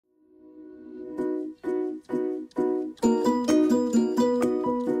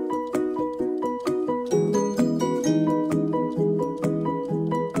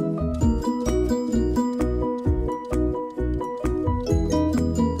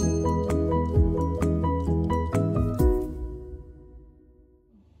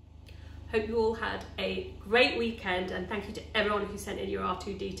had a great weekend, and thank you to everyone who sent in your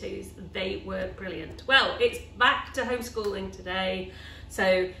R2D2s. They were brilliant. Well, it's back to homeschooling today.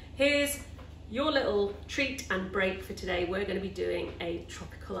 So here's your little treat and break for today. We're going to be doing a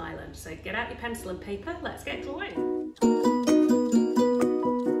tropical island. So get out your pencil and paper. Let's get drawing.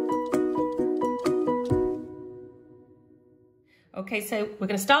 Okay, so we're going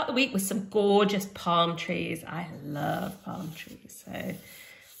to start the week with some gorgeous palm trees. I love palm trees. So I'm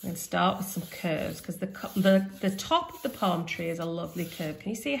going to start with some curves because the top of the palm tree is a lovely curve.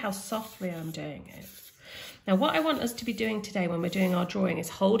 Can you see how softly I'm doing it? Now, what I want us to be doing today when we're doing our drawing is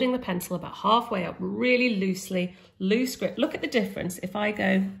holding the pencil about halfway up, really loosely, loose grip. Look at the difference if I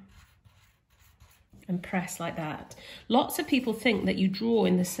go and press like that. Lots of people think that you draw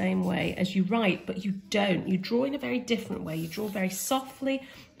in the same way as you write, but you don't. You draw in a very different way. You draw very softly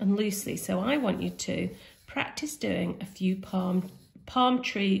and loosely. So I want you to practice doing a few palm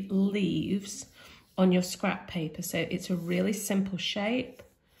tree leaves on your scrap paper. So it's a really simple shape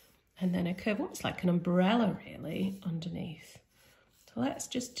and then a curve, almost like an umbrella really underneath. So let's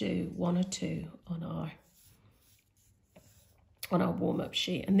just do one or two on our warm-up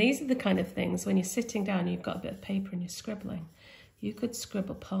sheet. And these are the kind of things when you're sitting down, you've got a bit of paper and you're scribbling. You could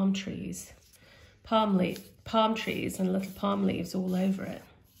scribble palm trees and little palm leaves all over it.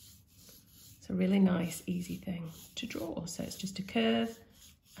 It's a really nice, easy thing to draw. So it's just a curve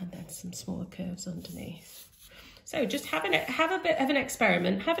and then some smaller curves underneath. So just have a bit of an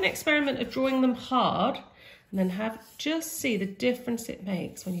experiment. Have an experiment of drawing them hard and then just see the difference it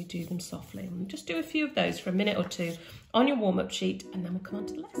makes when you do them softly. And just do a few of those for a minute or two on your warm-up sheet, and then we'll come on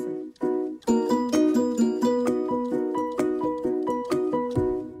to the lesson.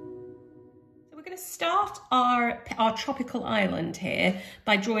 So we're going to start our tropical island here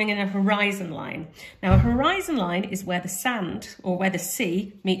by drawing in a horizon line. Now, a horizon line is where the sand or where the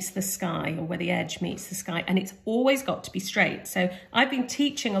sea meets the sky, or where the edge meets the sky, and it's always got to be straight. So I've been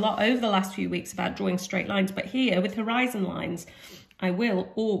teaching a lot over the last few weeks about drawing straight lines, but here with horizon lines, I will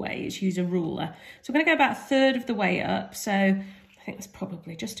always use a ruler. So we're going to go about a third of the way up. So I think that's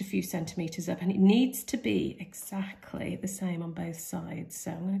probably just a few centimetres up, and it needs to be exactly the same on both sides. So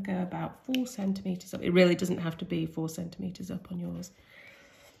I'm going to go about 4 centimetres up. It really doesn't have to be 4 centimetres up on yours.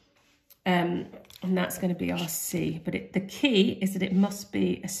 And that's going to be our C. But the key is that it must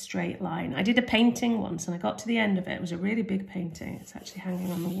be a straight line. I did a painting once and I got to the end of it. It was a really big painting. It's actually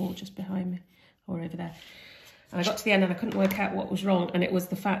hanging on the wall just behind me or over there. And I got to the end and I couldn't work out what was wrong, and it was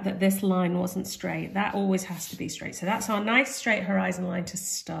the fact that this line wasn't straight. That always has to be straight. So that's our nice straight horizon line to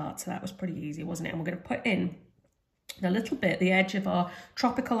start. So that was pretty easy, wasn't it? And we're going to put in a little bit, the edge of our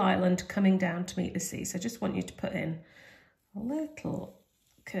tropical island coming down to meet the sea. So I just want you to put in a little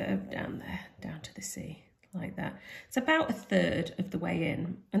curve down there, down to the sea, like that. It's about a third of the way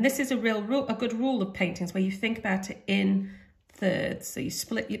in. And this is a good rule of paintings where you think about it in thirds. So you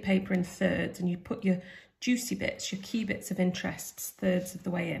split your paper in thirds and you put your juicy bits, your key bits of interest, thirds of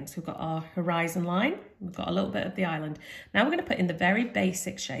the way in. So we've got our horizon line, we've got a little bit of the island. Now we're going to put in the very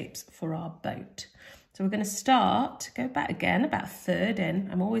basic shapes for our boat. So we're going to start, go back again, about a third in.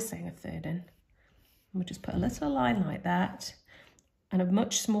 I'm always saying a third in. And we'll just put a little line like that and a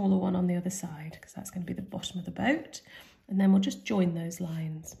much smaller one on the other side because that's going to be the bottom of the boat. And then we'll just join those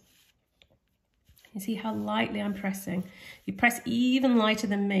lines. You see how lightly I'm pressing? You press even lighter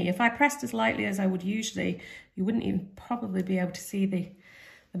than me. If I pressed as lightly as I would usually, you wouldn't even probably be able to see the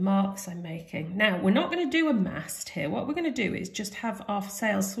marks I'm making. Now, we're not going to do a mast here. What we're going to do is just have our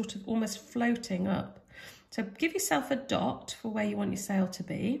sails sort of almost floating up. So give yourself a dot for where you want your sail to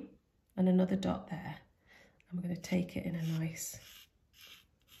be and another dot there. And we're going to take it in a nice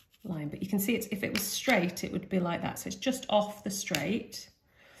line. But you can see if it was straight, it would be like that. So it's just off the straight.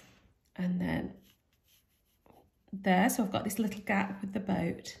 And then there, so I've got this little gap with the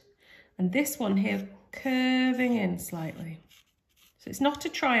boat, and this one here curving in slightly. So it's not a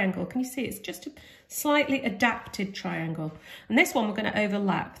triangle, can you see? It's just a slightly adapted triangle. And this one we're going to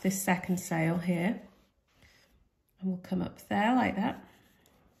overlap this second sail here, and we'll come up there like that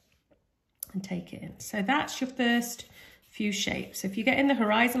and take it in. So that's your first few shapes. So if you get in the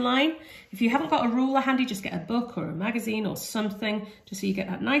horizon line, if you haven't got a ruler handy, just get a book or a magazine or something, just so you get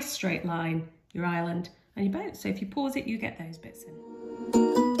that nice straight line, your island and your boat. So if you pause it, you get those bits in.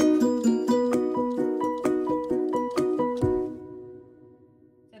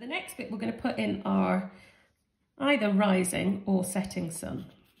 So the next bit we're going to put in our either rising or setting sun.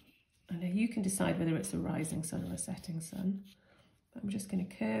 And now you can decide whether it's a rising sun or a setting sun. But I'm just going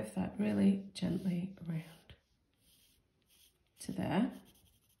to curve that really gently around to there.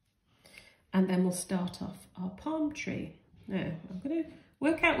 And then we'll start off our palm tree. Now I'm going to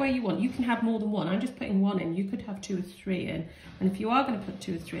Work out where you want. You can have more than one. I'm just putting one in. You could have 2 or 3 in. And if you are going to put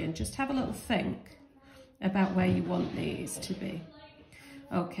 2 or 3 in, just have a little think about where you want these to be.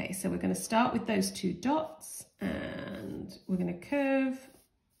 Okay, so we're going to start with those 2 dots and we're going to curve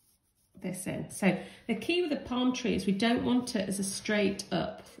this in. So the key with the palm tree is we don't want it as a straight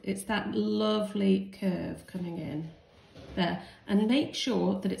up. It's that lovely curve coming in there, and make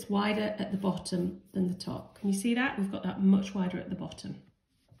sure that it's wider at the bottom than the top. Can you see that? We've got that much wider at the bottom.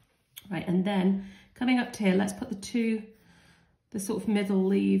 Right, and then coming up to here, let's put the sort of middle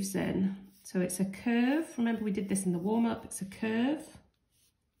leaves in. So it's a curve. Remember we did this in the warm-up. It's a curve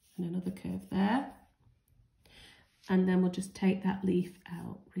and another curve there. And then we'll just take that leaf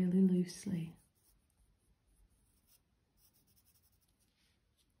out really loosely.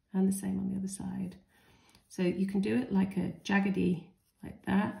 And the same on the other side. So you can do it like a jaggedy, like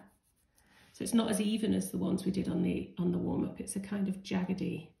that. So it's not as even as the ones we did on the warm-up. It's a kind of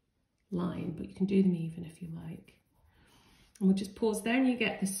jaggedy line, but you can do them even if you like. And we'll just pause there and you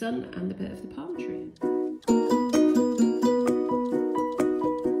get the sun and the bit of the palm tree.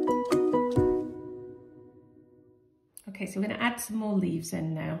 Okay, so we're going to add some more leaves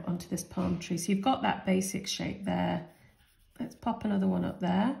in now onto this palm tree. So you've got that basic shape there. Let's pop another one up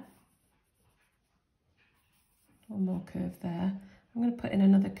there. One more curve there. I'm going to put in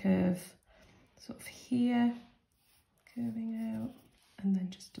another curve sort of here, curving out, and then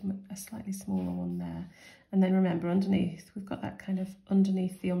just a slightly smaller one there. And then remember underneath, we've got that kind of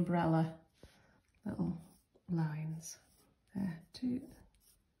underneath the umbrella little lines. There, 2,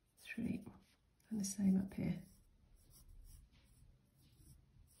 3, and the same up here.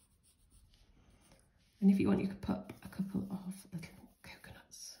 And if you want, you could put a couple of little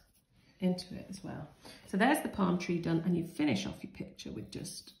coconuts into it as well. So there's the palm tree done, and you finish off your picture with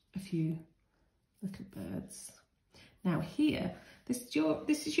just a few little birds. Now here, this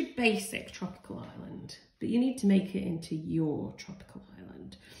is your basic tropical island, but you need to make it into your tropical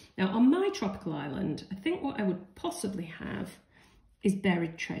island. Now on my tropical island, I think what I would possibly have is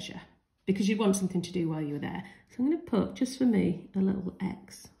buried treasure, because you want something to do while you were there. So I'm going to put, just for me, a little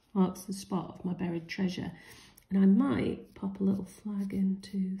X. Marks the spot of my buried treasure, and I might pop a little flag in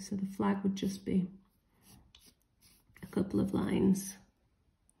too, so the flag would just be a couple of lines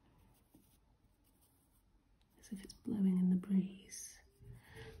as if it's blowing in the breeze.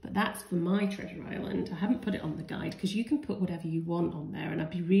 But that's for my treasure island. I haven't put it on the guide because you can put whatever you want on there, and I'd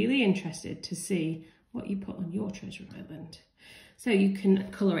be really interested to see what you put on your treasure island. So you can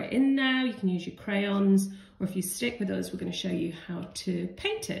colour it in now, you can use your crayons, or if you stick with us, we're going to show you how to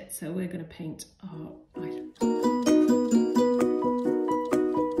paint it. So we're going to paint our island.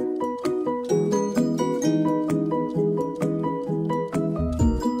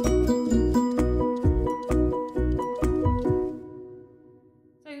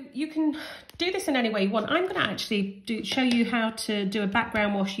 So you can do this in any way you want. I'm going to actually show you how to do a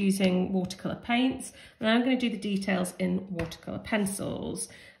background wash using watercolour paints, and I'm going to do the details in watercolour pencils.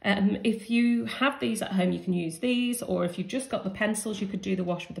 If you have these at home, you can use these, or if you've just got the pencils, you could do the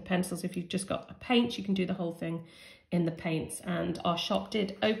wash with the pencils. If you've just got a paint, you can do the whole thing in the paints. And our shop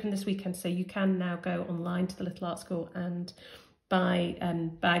did open this weekend, so you can now go online to the Little Art School and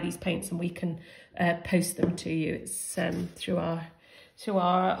buy these paints, and we can post them to you. It's through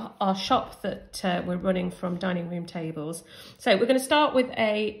our shop that we're running from Dining Room Tables. So we're going to start with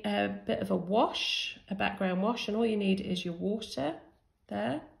a bit of a wash, a background wash, and all you need is your water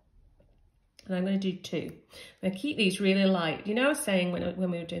there. And I'm going to do 2. I'm going to keep these really light. You know, I was saying when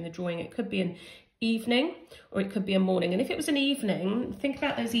we were doing the drawing, it could be an evening or it could be a morning. And if it was an evening, think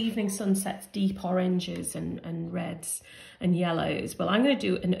about those evening sunsets, deep oranges and reds and yellows. Well, I'm going to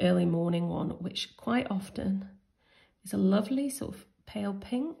do an early morning one, which quite often is a lovely sort of pale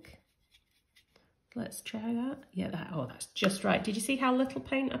pink. Let's try that. Yeah, that's just right. Did you see how little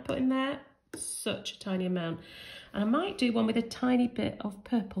paint I put in there? Such a tiny amount. And I might do one with a tiny bit of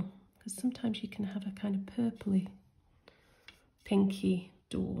purple, because sometimes you can have a kind of purpley, pinky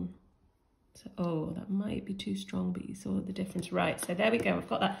dawn. So, oh, that might be too strong, but you saw the difference. Right, so there we go. I've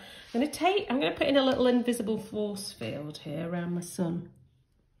got that. I'm going to put in a little invisible force field here around my sun.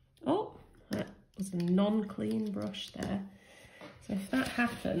 Oh, that was a non-clean brush there. So if that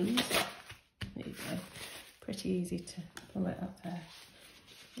happens, there you go. Pretty easy to pull it up there.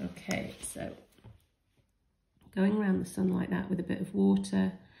 Okay, so going around the sun like that with a bit of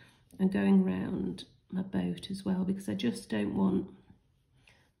water, and going around my boat as well, because I just don't want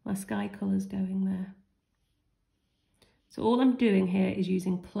my sky colours going there. So all I'm doing here is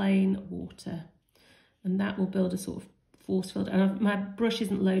using plain water, and that will build a sort of force field. And my brush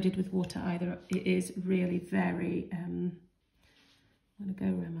isn't loaded with water either. It is really very I'm going to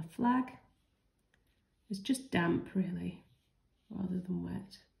go around my flag. It's just damp really, rather than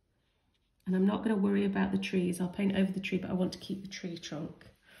wet. And I'm not going to worry about the trees. I'll paint over the tree, but I want to keep the tree trunk.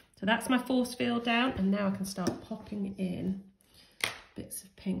 So that's my force field down, and now I can start popping in bits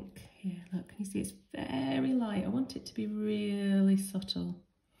of pink here. Look, can you see it's very light? I want it to be really subtle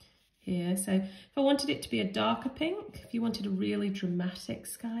here. So if I wanted it to be a darker pink, if you wanted a really dramatic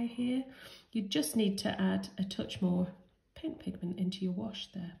sky here, you just need to add a touch more paint pigment into your wash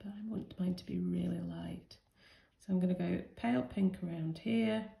there, but I want mine to be really light. So I'm going to go pale pink around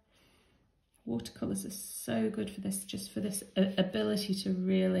here. Watercolours are so good for this, just for this ability to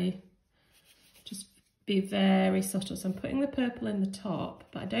really just be very subtle. So I'm putting the purple in the top,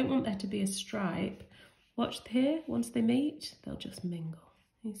 but I don't want there to be a stripe. Watch here, once they meet, they'll just mingle.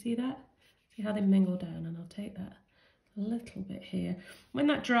 You see that? See how they mingle down, and I'll take that a little bit here. When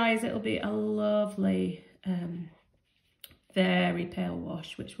that dries, it'll be a lovely, very pale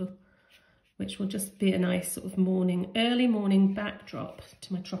wash, which will just be a nice sort of early morning backdrop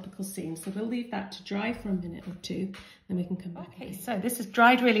to my tropical scene. So we'll leave that to dry for a minute or two, then we can come back. Okay, so this has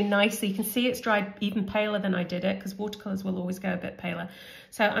dried really nicely. You can see it's dried even paler than I did it, because watercolours will always go a bit paler.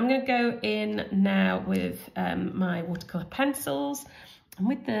 So I'm going to go in now with my watercolour pencils, and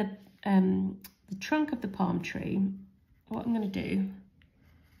with the trunk of the palm tree, what I'm going to do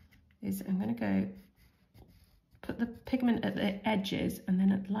is I'm going to go put the pigment at the edges, and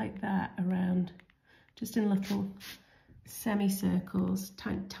then like that around, just in little semicircles,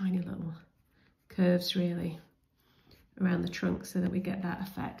 tiny little curves really around the trunk, so that we get that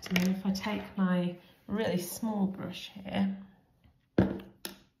effect. And then if I take my really small brush here, and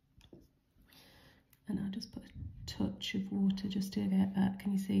I'll just put a touch of water just to get that,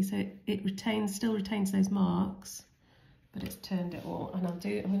 can you see? So it still retains those marks, but it's turned it all. And I'm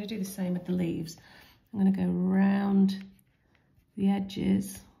going to do the same with the leaves. I'm going to go round the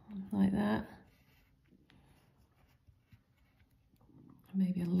edges like that.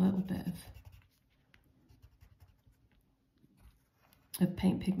 Maybe a little bit of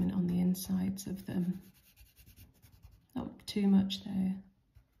paint pigment on the insides of them. Not too much though.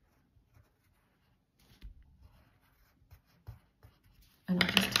 And I'll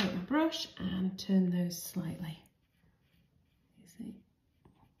just take my brush and turn those slightly. You see?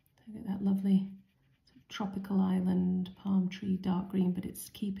 So get that lovely tropical island palm tree dark green, but it's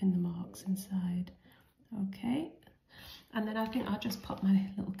keeping the marks inside. Okay, and then I think I'll just pop my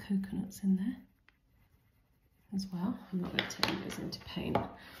little coconuts in there as well. I'm not going to turn those into paint.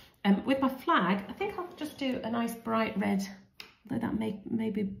 With my flag, I think I'll just do a nice bright red, like that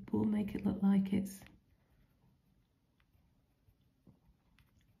maybe will make it look like it's,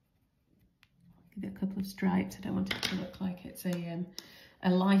 give it a couple of stripes. I don't want it to look like it's a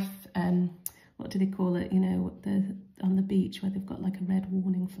life, what do they call it, you know, on the beach where they've got like a red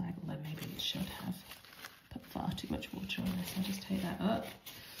warning flag, although maybe it should have. Put far too much water on this. I'll just take that up.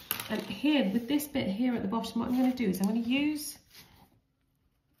 And here, with this bit here at the bottom, what I'm going to do is I'm going to use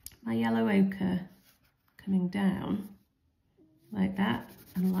my yellow ochre coming down like that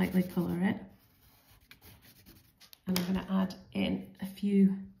and lightly colour it. And I'm going to add in a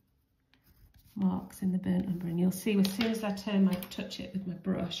few marks in the burnt umber, and you'll see as soon as I touch it with my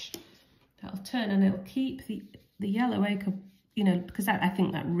brush, that'll turn, and it'll keep the yellow ochre, you know, because I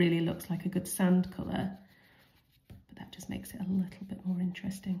think that really looks like a good sand colour, but that just makes it a little bit more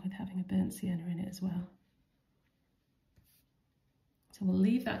interesting with having a burnt sienna in it as well. So we'll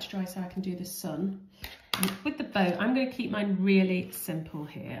leave that to dry so I can do the sun. And with the boat, I'm going to keep mine really simple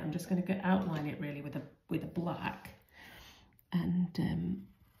here. I'm just going to outline it really with a black, and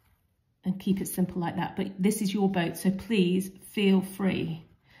keep it simple like that. But this is your boat, so please feel free.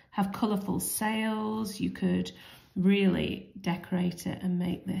 Have colourful sails. You could really decorate it and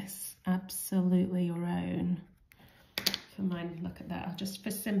make this absolutely your own. For mine, look at that. I'll just,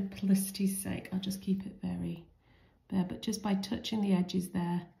 for simplicity's sake, I'll just keep it very bare. But just by touching the edges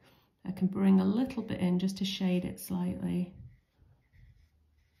there, I can bring a little bit in just to shade it slightly.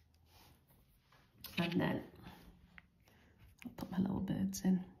 And then I'll put my little birds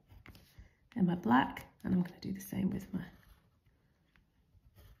in my black, and I'm going to do the same with my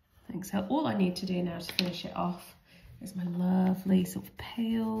thing. So all I need to do now to finish it off is my lovely sort of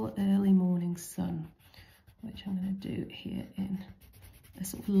pale early morning sun, which I'm going to do here in a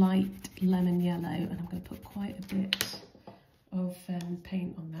sort of light lemon yellow, and I'm going to put quite a bit of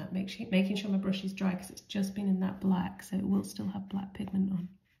paint on that, making sure my brush is dry, because it's just been in that black, so it will still have black pigment on.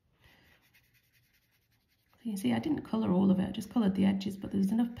 So you see, I didn't colour all of it, I just coloured the edges, but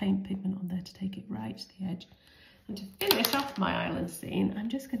there's enough paint pigment on there to take it right to the edge. And to finish off my island scene, I'm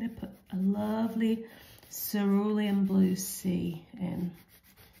just going to put a lovely cerulean blue sea in.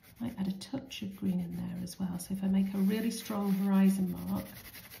 Might add a touch of green in there as well. So if I make a really strong horizon mark,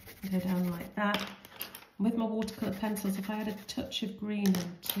 go down like that. With my watercolour pencils, if I add a touch of green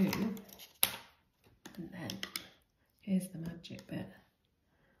in too, and then here's the magic bit.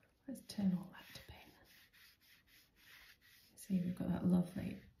 Let's turn all that to pink. See, we've got that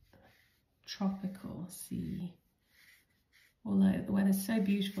lovely tropical sea. Although the weather's so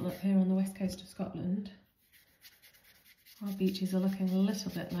beautiful up here on the west coast of Scotland, our beaches are looking a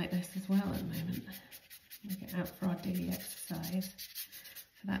little bit like this as well at the moment. We get out for our daily exercise.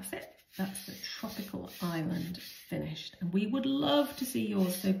 So that's it. That's the tropical island finished. And we would love to see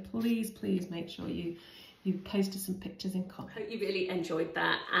yours. So please, please make sure you post us some pictures in comments. Hope you really enjoyed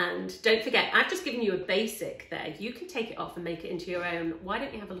that. And don't forget, I've just given you a basic there. You can take it off and make it into your own. Why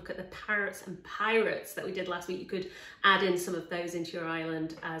don't you have a look at the parrots and pirates that we did last week? You could add in some of those into your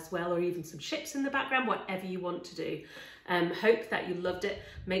island as well, or even some ships in the background, whatever you want to do. Hope that you loved it.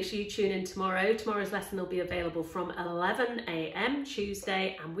 Make sure you tune in tomorrow. Tomorrow's lesson will be available from 11 AM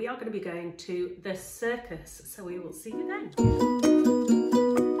Tuesday, and we are going to be going to the circus. So we will see you then.